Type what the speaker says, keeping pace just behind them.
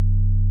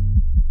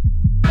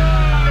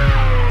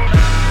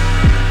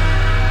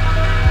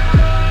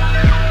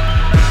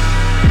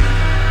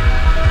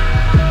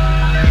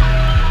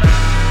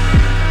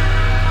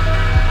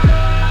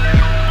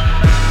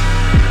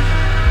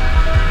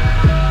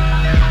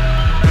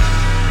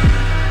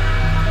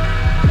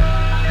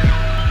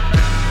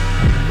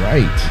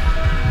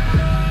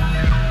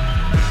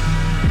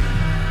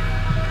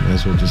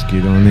as well just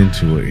get on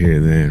into it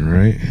here then,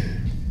 right?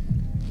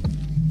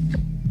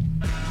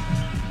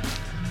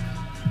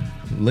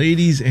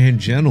 Ladies and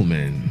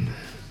gentlemen,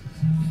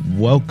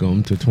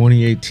 welcome to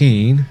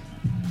 2018.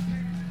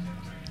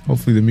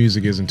 Hopefully the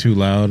music isn't too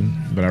loud,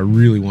 but I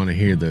really want to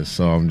hear this,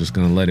 so I'm just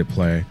going to let it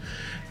play.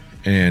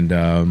 And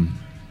at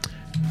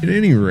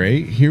any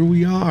rate, here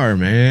we are,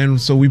 man.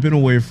 So we've been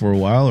away for a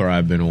while, or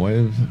I've been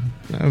away.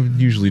 I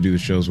usually do the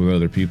shows with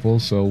other people,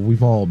 so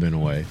we've all been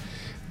away.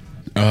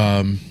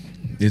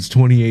 It's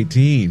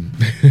 2018.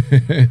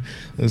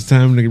 It's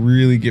time to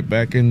really get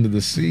back into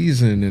the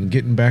season and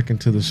getting back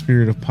into the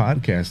spirit of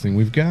podcasting.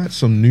 We've got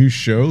some new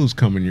shows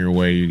coming your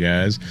way, you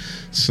guys.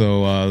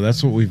 So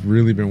that's what we've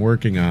really been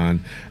working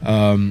on.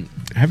 I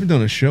haven't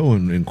done a show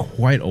in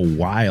quite a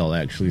while,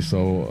 actually.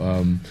 So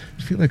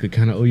I feel like I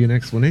kind of owe you an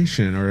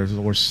explanation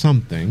or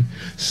something.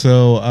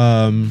 So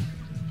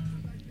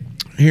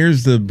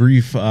here's the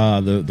brief,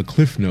 the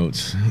cliff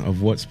notes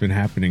of what's been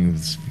happening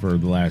for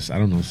the last,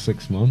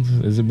 6 months.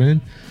 Has it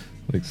been?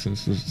 Like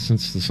since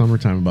the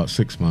summertime, about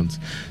 6 months.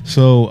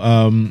 So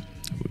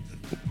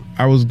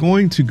I was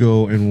going to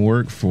go and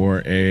work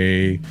for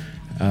a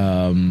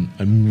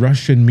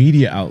Russian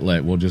media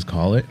outlet, we'll just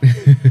call it.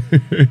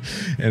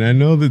 And I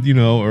know that,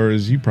 or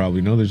as you probably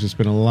know, there's just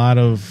been a lot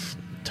of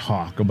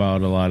talk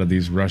about a lot of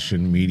these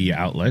Russian media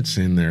outlets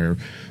and their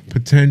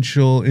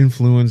potential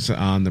influence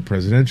on the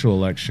presidential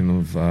election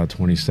of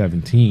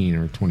 2017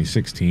 or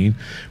 2016,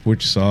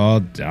 which saw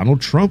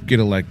Donald Trump get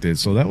elected.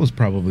 So that was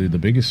probably the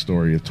biggest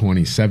story of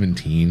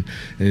 2017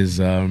 is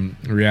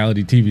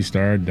reality TV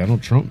star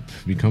Donald Trump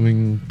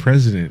becoming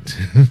president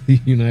of the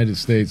United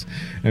States.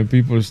 And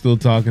people are still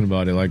talking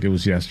about it like it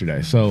was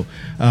yesterday. So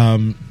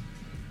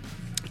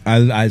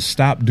I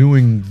stopped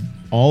doing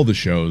all the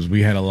shows.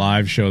 We had a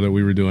live show that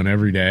we were doing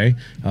every day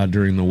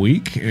during the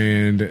week,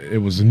 and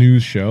it was a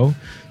news show.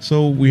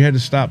 So we had to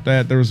stop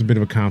that. There was a bit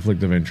of a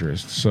conflict of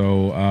interest.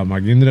 So I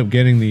ended up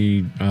getting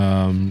the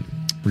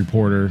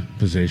reporter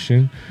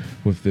position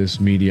with this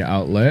media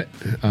outlet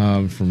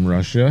from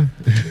Russia.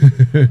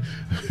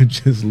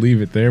 Just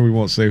leave it there. We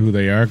won't say who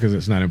they are because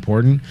it's not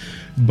important.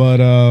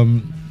 But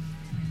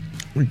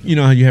you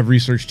know how you have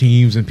research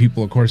teams and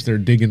people, of course, they're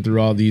digging through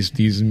all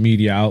these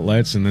media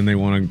outlets, and then they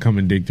want to come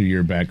and dig through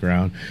your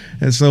background.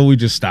 And so we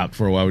just stopped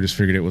for a while. We just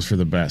figured it was for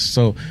the best.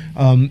 So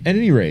at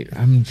any rate,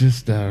 I'm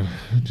just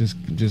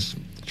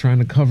trying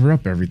to cover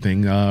up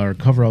everything, or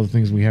cover all the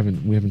things we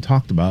haven't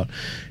talked about.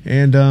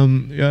 And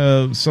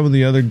some of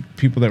the other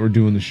people that were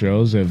doing the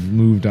shows have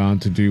moved on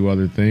to do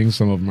other things.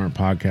 Some of them aren't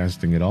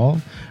podcasting at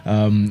all.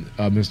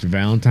 Mr.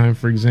 Valentine,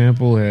 for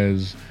example,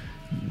 has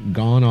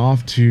gone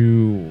off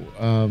to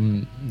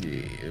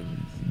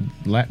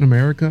Latin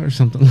America or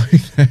something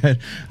like that.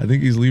 I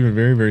think he's leaving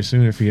very, very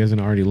soon if he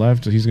hasn't already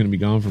left. So he's going to be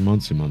gone for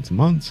months and months and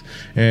months.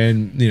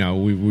 And,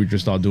 we're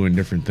just all doing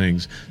different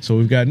things. So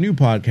we've got new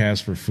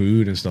podcasts for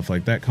food and stuff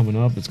like that coming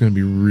up. It's going to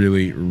be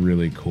really,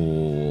 really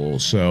cool.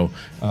 So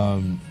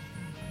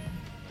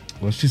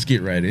let's just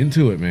get right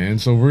into it, man.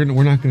 So we're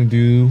not going to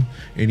do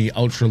any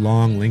ultra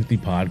long, lengthy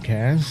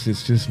podcasts.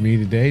 It's just me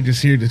today,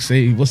 just here to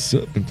say what's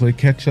up and play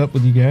catch up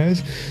with you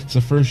guys. It's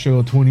the first show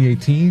of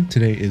 2018.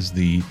 Today is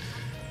the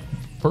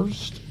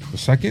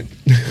 2nd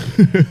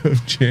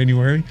of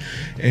January,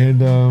 and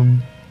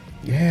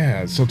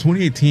so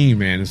 2018,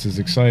 man, this is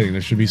exciting.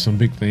 There should be some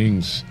big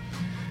things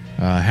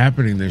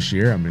happening this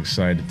year. I'm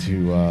excited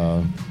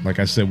to, like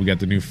I said, we got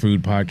the new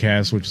food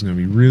podcast, which is going to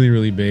be really,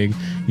 really big.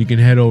 You can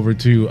head over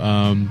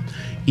to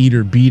Eat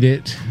or Beat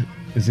It.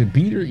 Is it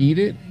Beat or Eat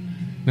It?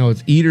 No,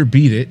 it's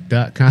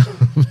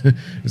eatorbeatit.com.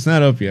 It's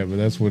not up yet, but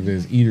that's what it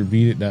is,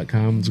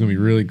 eatorbeatit.com. It's going to be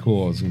really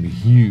cool. It's going to be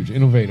huge,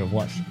 innovative.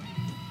 Watch.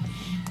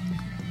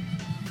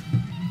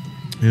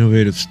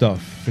 Innovative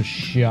stuff for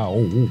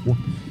sure.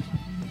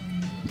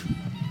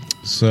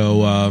 So,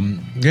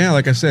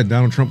 like I said,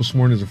 Donald Trump was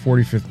sworn as the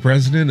 45th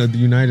president of the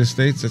United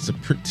States. That's a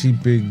pretty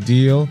big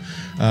deal.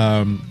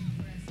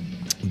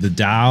 The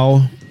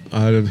Dow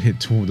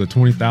hit the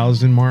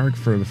 20,000 mark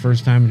for the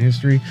first time in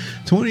history.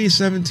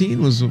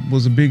 2017 was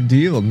a big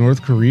deal.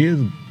 North Korea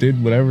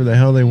did whatever the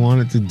hell they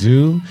wanted to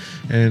do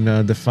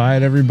and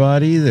defied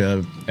everybody.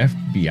 The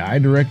FBI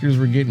directors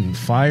were getting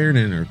fired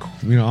and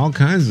all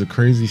kinds of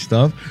crazy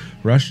stuff.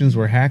 Russians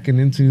were hacking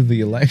into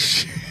the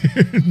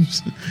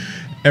elections.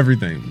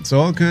 Everything. So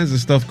all kinds of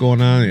stuff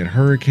going on. They had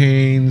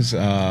hurricanes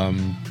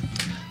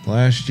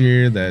last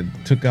year that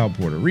took out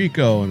Puerto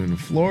Rico and then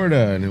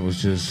Florida, and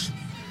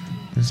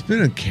it's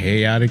been a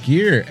chaotic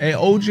year. Hey,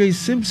 O.J.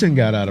 Simpson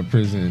got out of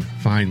prison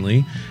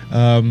finally.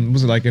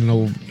 Was it like in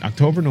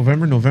October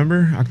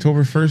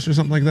 1st or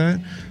something like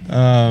that?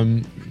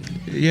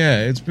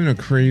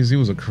 It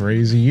was a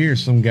crazy year.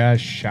 Some guy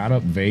shot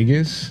up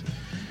Vegas.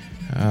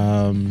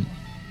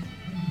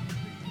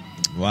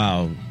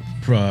 Wow.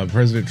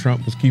 President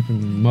Trump was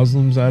keeping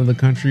Muslims out of the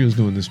country. He was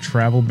doing this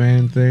travel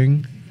ban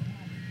thing.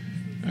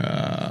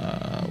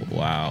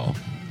 Wow.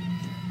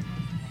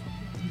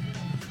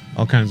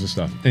 All kinds of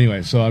stuff.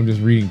 Anyway, so I'm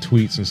just reading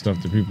tweets and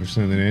stuff that people are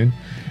sending in.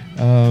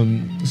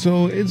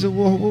 So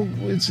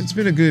it's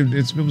been a good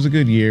it was a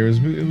good year.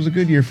 It was a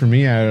good year for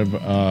me. I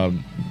have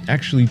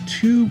actually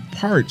 2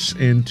 parts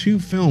and 2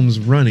 films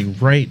running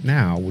right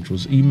now, which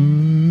was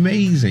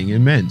immense.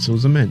 It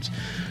was immense.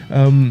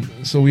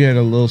 So we had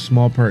a little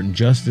small part in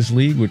Justice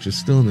League, which is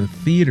still in the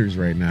theaters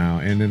right now,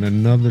 and then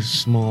another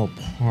small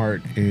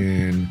part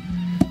in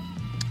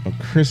A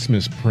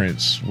Christmas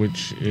Prince,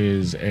 which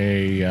is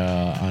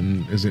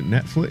is it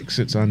Netflix?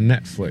 It's on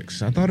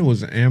Netflix. I thought it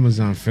was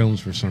Amazon Films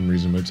for some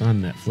reason, but it's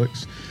on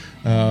Netflix.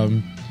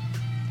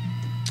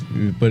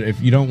 But if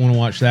you don't want to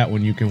watch that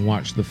one, you can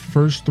watch the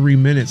first 3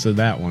 minutes of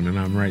that one, and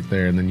I'm right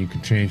there, and then you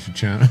can change the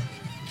channel.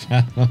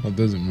 It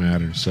doesn't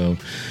matter. So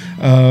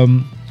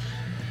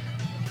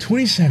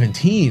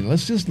 2017,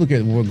 let's just look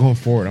at what going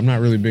forward. I'm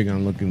not really big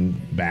on looking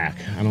back.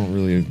 I don't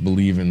really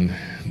believe in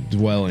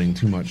dwelling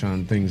too much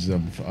on things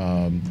of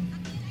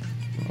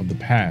the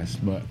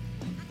past, but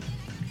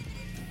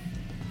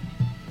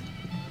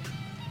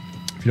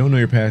if you don't know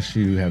your past,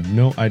 you have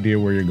no idea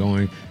where you're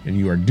going, and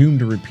you are doomed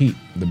to repeat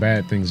the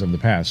bad things of the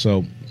past.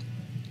 So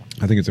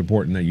I think it's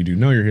important that you do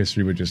know your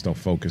history, but just don't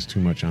focus too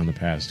much on the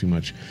past too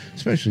much,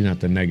 especially not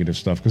the negative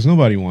stuff, because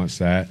nobody wants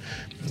that.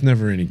 It's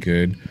never any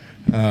good.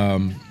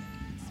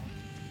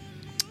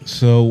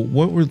 So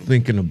what we're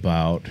thinking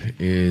about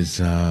is,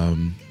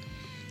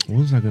 what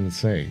was I going to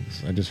say?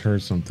 I just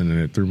heard something and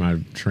it threw my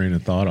train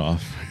of thought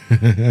off.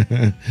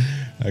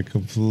 I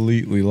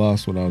completely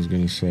lost what I was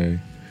going to say.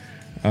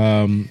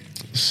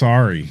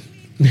 Sorry.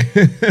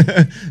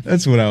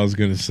 That's what I was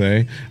going to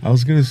say. I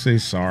was going to say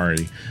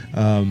sorry.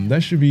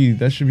 That should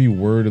be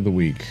word of the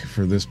week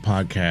for this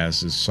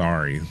podcast is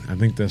sorry. I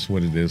think that's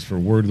what it is for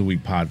word of the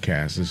week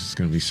podcast. It's just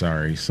going to be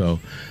sorry. So,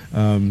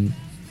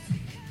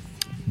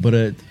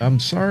 but I'm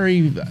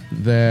sorry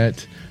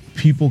that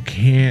people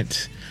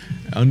can't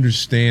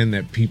understand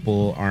that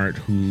people aren't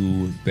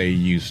who they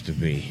used to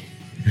be.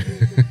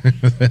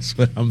 That's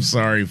what I'm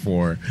sorry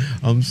for.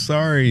 I'm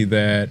sorry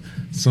that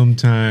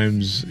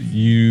sometimes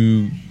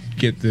you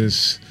get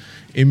this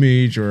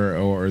image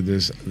or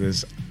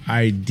this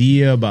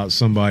idea about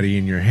somebody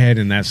in your head,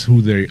 and that's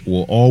who they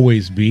will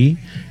always be,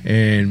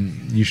 and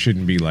you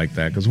shouldn't be like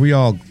that, because we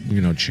all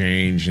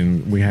change,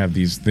 and we have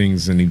these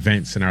things and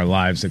events in our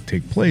lives that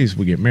take place.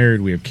 We get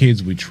married, we have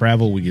kids, we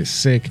travel, we get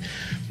sick,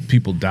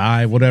 people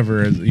die,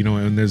 whatever,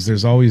 and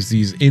there's always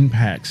these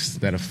impacts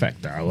that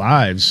affect our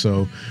lives.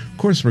 So of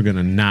course we're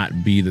gonna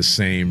not be the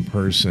same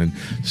person.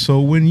 So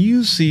when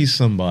you see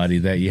somebody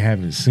that you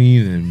haven't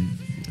seen in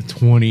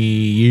 20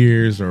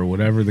 years or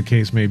whatever the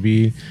case may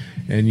be,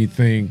 and you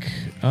think,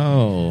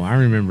 oh, I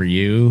remember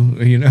you,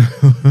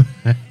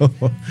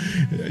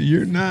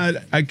 you're not,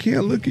 I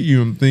can't look at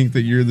you and think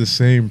that you're the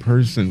same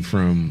person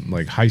from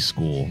like high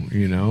school,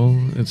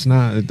 it's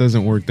not, it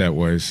doesn't work that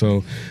way.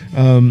 So,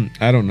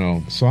 I don't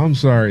know. So I'm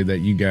sorry that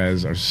you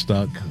guys are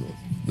stuck.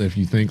 If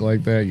you think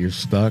like that, you're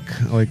stuck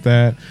like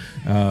that.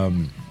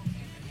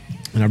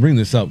 And I bring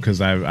this up because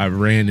I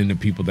ran into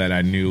people that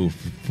I knew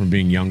from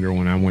being younger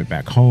when I went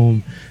back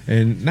home,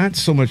 and not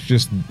so much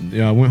just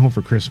I went home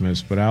for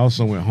Christmas, but I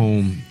also went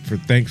home for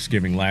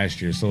Thanksgiving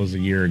last year, so it was a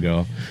year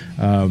ago,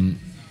 and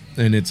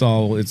it's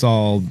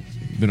all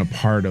been a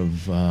part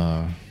of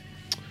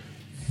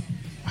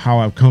how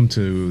I've come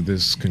to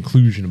this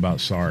conclusion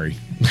about sorry.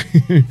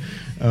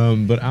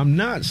 But I'm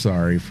not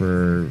sorry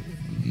for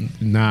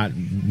not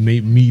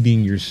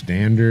meeting your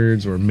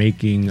standards or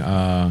making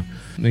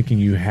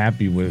you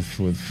happy with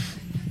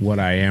what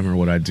I am or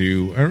what I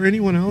do, or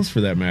anyone else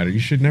for that matter. You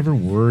should never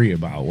worry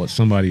about what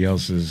somebody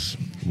else is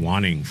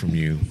wanting from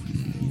you.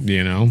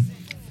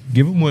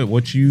 Give them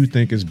what you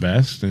think is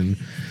best, and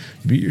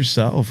be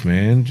yourself,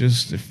 man.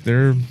 Just if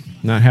they're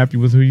not happy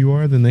with who you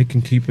are, then they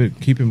can keep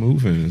it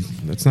moving.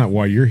 That's not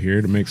why you're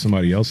here, to make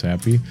somebody else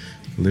happy.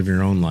 Live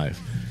your own life.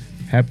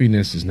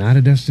 Happiness is not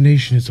a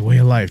destination, it's a way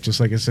of life, just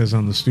like it says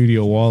on the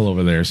studio wall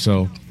over there.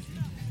 So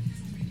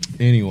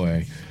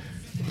anyway,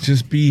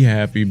 just be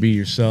happy, be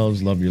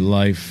yourselves, love your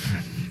life,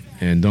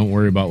 and don't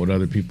worry about what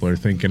other people are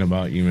thinking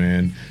about you,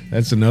 man.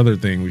 That's another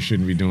thing we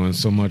shouldn't be doing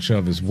so much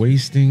of, is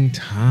wasting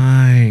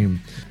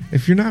time.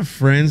 If you're not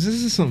friends, this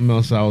is something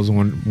else I was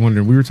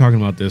wondering. We were talking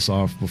about this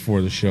off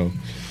before the show.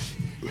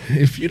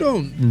 If you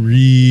don't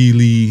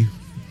really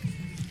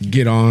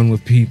get on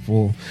with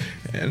people,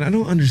 and I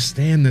don't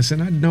understand this,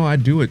 and I know I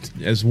do it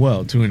as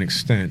well to an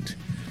extent,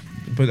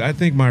 but I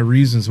think my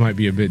reasons might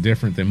be a bit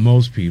different than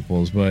most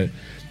people's. But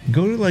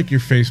go to like your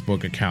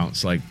Facebook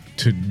accounts like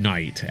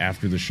tonight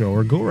after the show,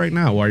 or go right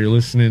now while you're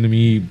listening to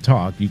me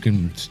talk. You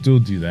can still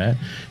do that.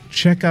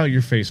 Check out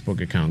your Facebook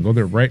account. Go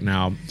there right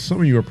now. Some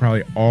of you are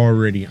probably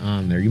already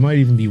on there. You might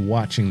even be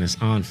watching this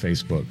on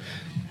Facebook.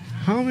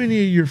 How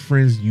many of your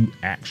friends do you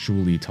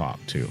actually talk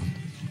to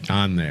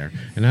on there?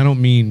 And I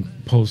don't mean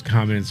post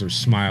comments or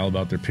smile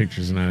about their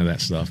pictures and none of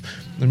that stuff.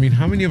 I mean,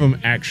 how many of them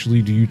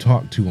actually do you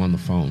talk to on the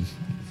phone?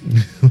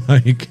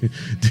 Like,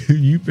 do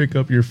you pick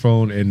up your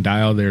phone and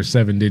dial their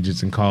 7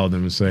 digits and call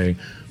them and say,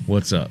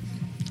 what's up?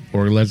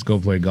 Or let's go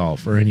play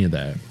golf, or any of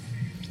that?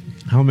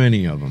 How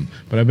many of them?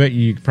 But I bet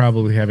you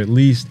probably have at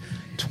least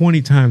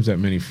 20 times that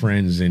many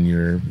friends in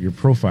your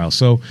profile.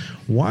 So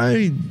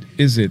why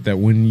is it that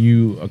when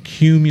you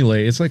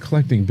accumulate, it's like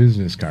collecting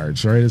business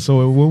cards, right?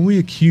 So when we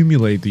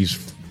accumulate these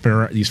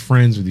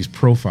friends or these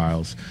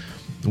profiles,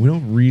 we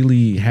don't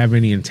really have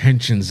any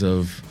intentions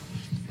of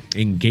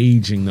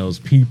engaging those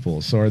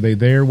people. So are they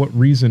there? What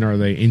reason are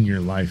they in your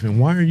life? And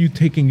why are you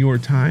taking your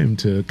time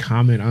to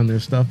comment on their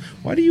stuff?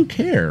 Why do you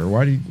care?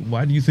 Why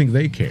do you think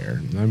they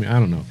care? I mean, I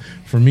don't know.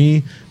 For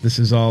me, this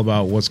is all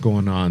about what's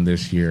going on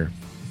this year.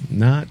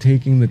 Not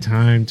taking the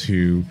time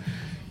to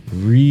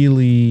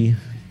really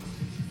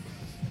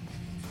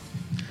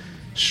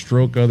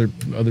stroke other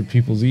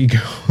people's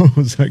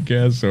egos, I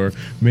guess, or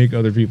make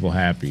other people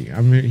happy.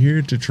 I'm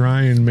here to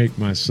try and make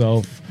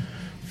myself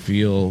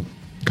feel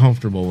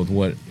comfortable with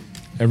what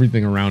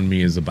everything around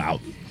me is about.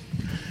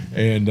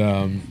 And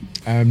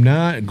I'm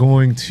not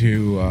going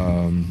to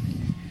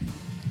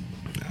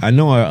I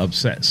know I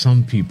upset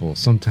some people.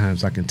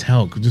 Sometimes I can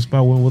tell just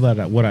by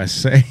what I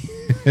say.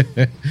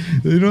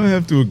 They don't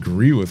have to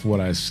agree with what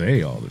I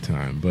say all the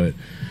time, but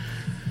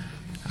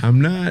I'm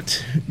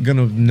not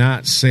gonna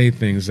not say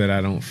things that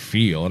I don't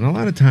feel. And a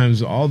lot of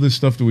times, all this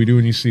stuff that we do,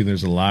 and you see,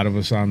 there's a lot of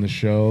us on the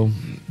show,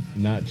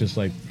 not just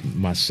like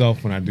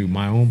myself when I do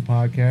my own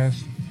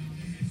podcast.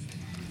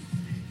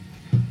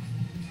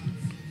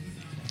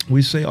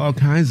 We say all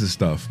kinds of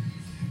stuff,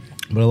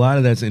 but a lot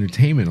of that's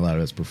entertainment, a lot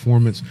of that's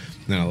performance,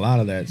 and a lot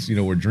of that's,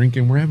 we're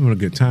drinking, we're having a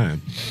good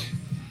time.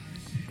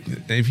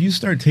 If you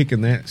start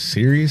taking that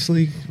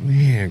seriously,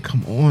 man,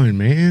 come on,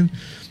 man.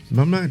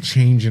 I'm not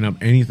changing up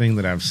anything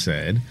that I've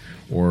said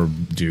or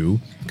do,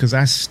 because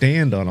I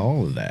stand on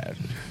all of that,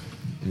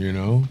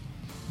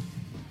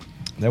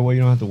 That way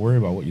you don't have to worry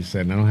about what you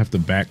said, and I don't have to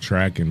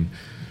backtrack and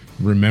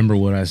remember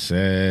what I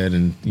said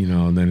and,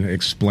 then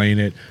explain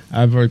it.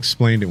 I've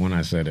explained it when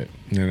I said it,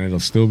 and it'll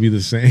still be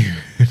the same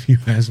if you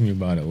ask me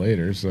about it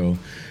later. So,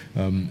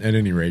 at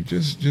any rate,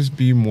 just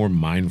be more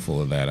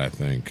mindful of that, I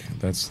think.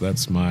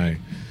 That's my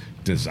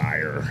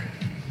desire.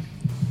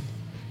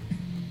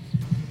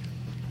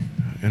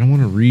 And I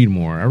want to read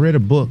more. I read a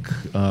book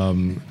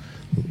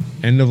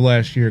end of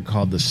last year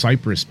called The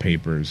Cypress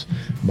Papers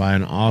by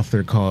an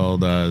author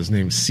called, his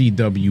name's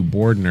C.W.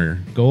 Bordner.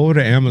 Go over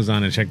to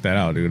Amazon and check that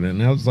out, dude.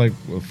 And that was like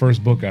the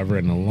first book I've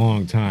read in a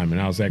long time, and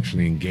I was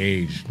actually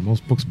engaged.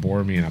 Most books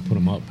bore me, and I put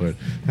them up, but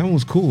that one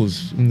was cool.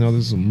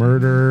 There's a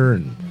murder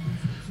and,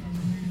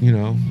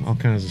 all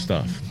kinds of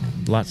stuff.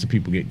 Lots of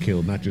people get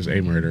killed, not just a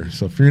murder.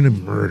 So if you're into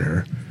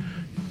murder,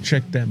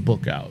 check that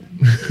book out.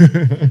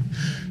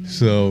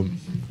 So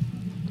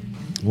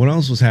what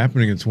else was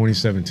happening in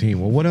 2017?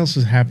 Well, what else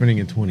is happening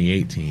in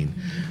 2018?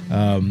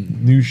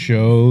 New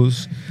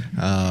shows.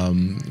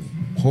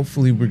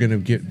 Hopefully we're going to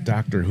get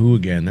Doctor Who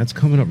again. That's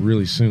coming up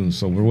really soon,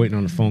 so we're waiting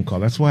on a phone call.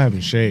 That's why I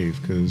haven't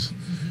shaved, because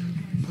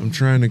I'm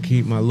trying to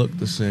keep my look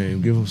the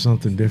same. Give them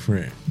something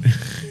different.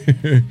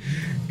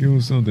 Give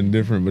them something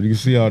different. But you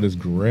see all this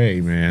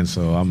gray, man,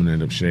 so I'm going to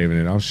end up shaving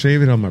it. I'll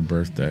shave it on my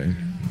birthday,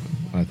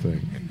 I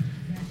think.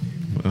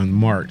 On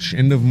March,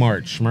 end of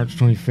March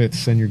 25th.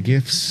 Send your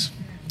gifts.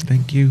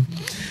 Thank you.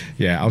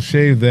 Yeah, I'll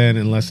shave then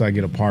unless I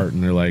get a part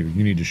and they're like,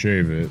 you need to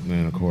shave it. And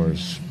then, of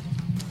course,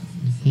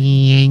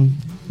 I'm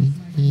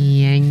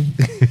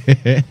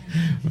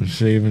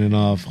shaving it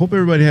off. Hope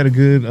everybody had a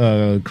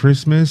good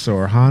Christmas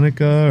or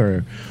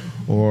Hanukkah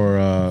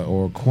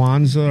or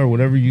Kwanzaa or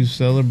whatever you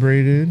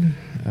celebrated.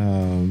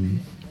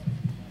 Mine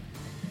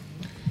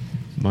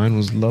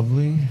was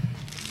lovely.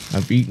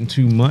 I've eaten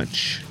too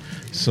much.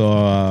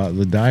 So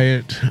the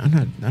diet, I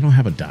don't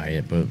have a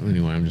diet, but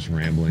anyway, I'm just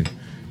rambling.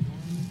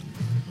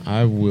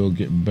 I will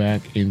get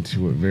back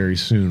into it very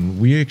soon.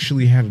 We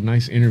actually had a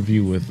nice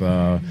interview with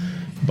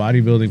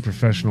bodybuilding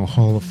professional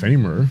Hall of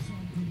Famer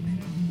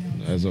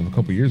as of a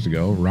couple years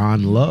ago,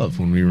 Ron Love,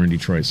 when we were in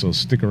Detroit. So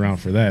stick around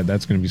for that.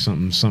 That's going to be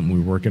something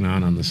we're working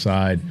on the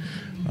side.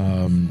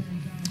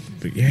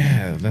 But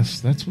yeah,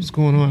 that's what's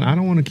going on. I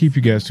don't want to keep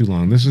you guys too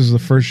long. This is the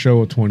first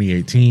show of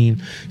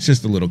 2018. It's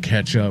just a little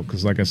catch up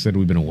because, like I said,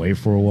 we've been away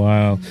for a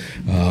while.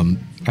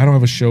 I don't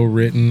have a show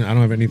written. I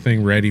don't have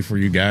anything ready for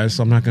you guys,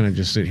 so I'm not going to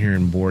just sit here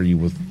and bore you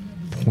with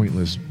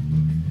pointless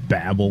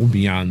babble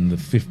beyond the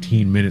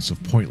 15 minutes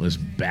of pointless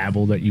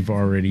babble that you've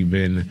already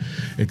been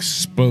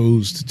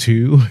exposed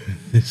to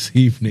this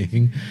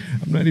evening.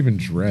 I'm not even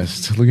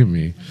dressed. Look at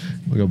me.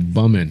 Like a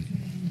bummin'.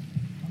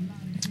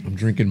 I'm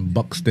drinking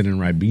Buxton and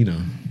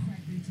Ribena.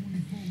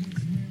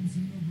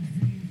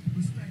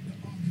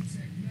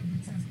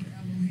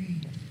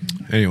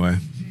 Anyway,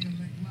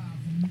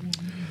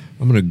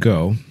 I'm going to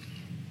go.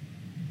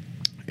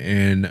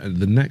 And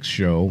the next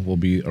show will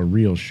be a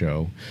real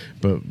show.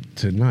 But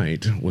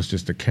tonight was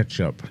just a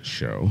catch-up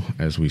show,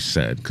 as we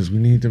said, because we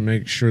need to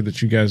make sure that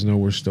you guys know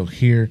we're still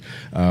here.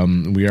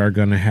 We are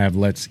going to have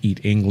Let's Eat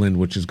England,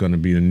 which is going to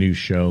be a new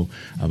show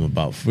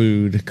about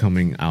food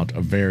coming out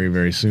very,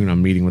 very soon.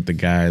 I'm meeting with the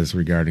guys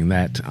regarding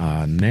that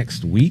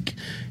next week.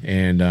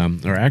 And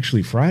or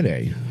actually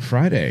Friday.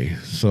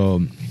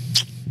 So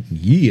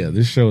Yeah,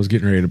 this show is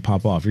getting ready to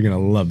pop off. You're going to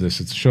love this.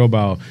 It's a show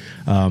about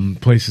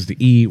places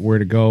to eat, where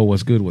to go,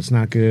 what's good, what's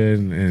not good,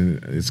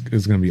 and it's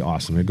going to be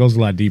awesome. It goes a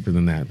lot deeper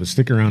than that, but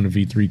stick around to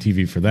V3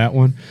 TV for that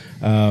one.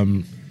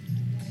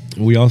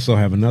 We also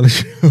have another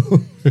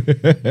show.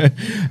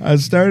 I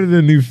started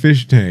a new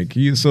fish tank.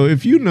 So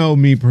if you know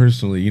me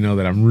personally, you know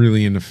that I'm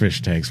really into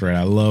fish tanks, right?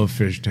 I love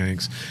fish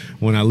tanks.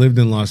 When I lived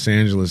in Los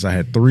Angeles, I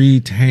had 3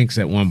 tanks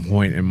at one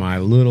point in my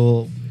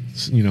little,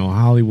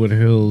 Hollywood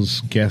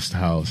Hills guest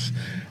house.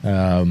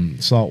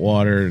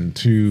 Saltwater and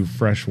 2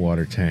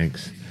 freshwater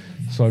tanks.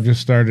 So I've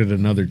just started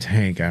another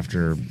tank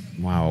after, a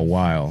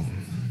while.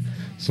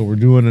 So we're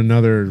doing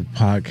another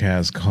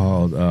podcast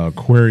called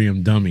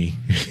Aquarium Dummy.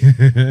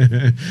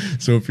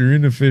 So if you're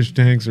into fish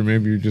tanks, or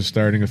maybe you're just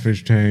starting a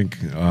fish tank,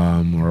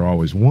 or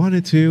always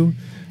wanted to,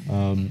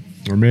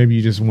 or maybe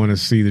you just want to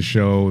see the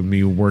show with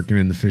me working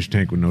in the fish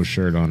tank with no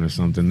shirt on or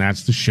something,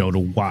 that's the show to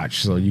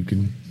watch. So you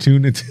can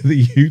tune into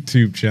the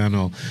YouTube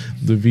channel,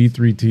 the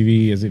V3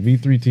 TV. Is it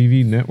V3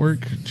 TV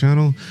Network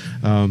channel?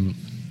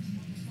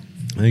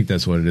 I think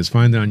that's what it is.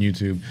 Find it on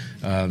YouTube.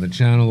 The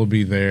channel will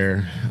be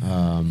there.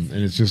 And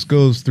it just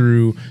goes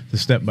through the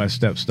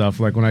step-by-step stuff.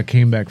 Like when I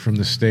came back from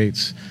the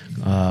States,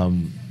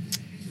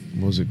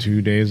 was it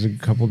a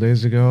couple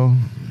days ago,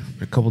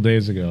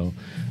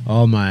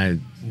 all my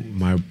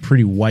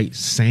pretty white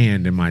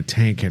sand in my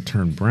tank had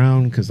turned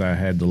brown because I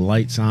had the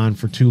lights on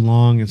for too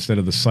long instead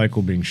of the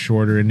cycle being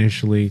shorter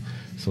initially.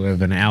 So I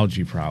have an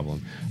algae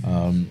problem.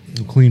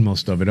 Cleaned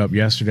most of it up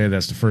yesterday.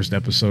 That's the first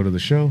episode of the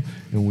show.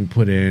 And we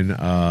put in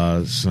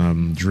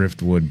some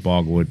driftwood,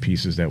 bogwood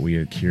pieces that we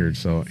had cured.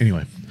 So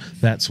anyway,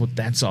 that's what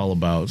that's all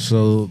about.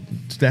 So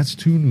that's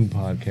 2 new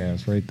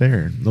podcasts right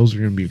there. Those are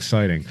going to be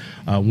exciting.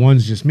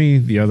 One's just me.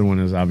 The other one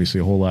is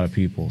obviously a whole lot of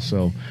people.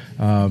 So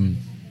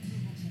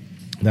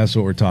that's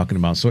what we're talking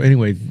about. So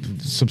anyway,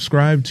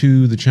 subscribe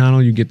to the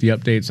channel. You get the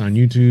updates on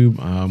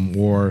YouTube,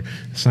 or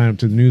sign up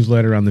to the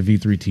newsletter on the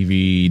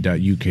v3tv.uk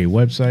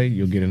website.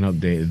 You'll get an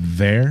update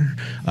there.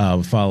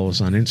 Follow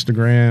us on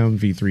Instagram,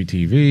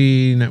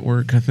 V3TV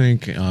Network, I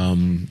think.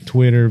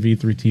 Twitter,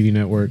 V3TV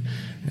Network.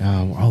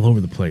 All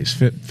over the place.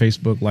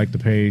 Facebook, like the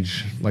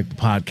page, like the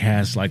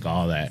podcast, like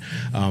all that.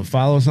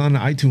 Follow us on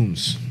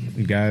iTunes,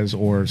 you guys,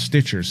 or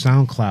Stitcher,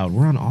 SoundCloud.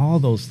 We're on all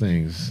those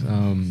things.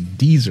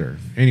 Deezer.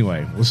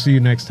 Anyway, we'll see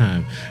you next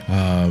time.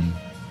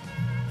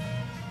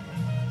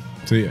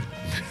 See ya.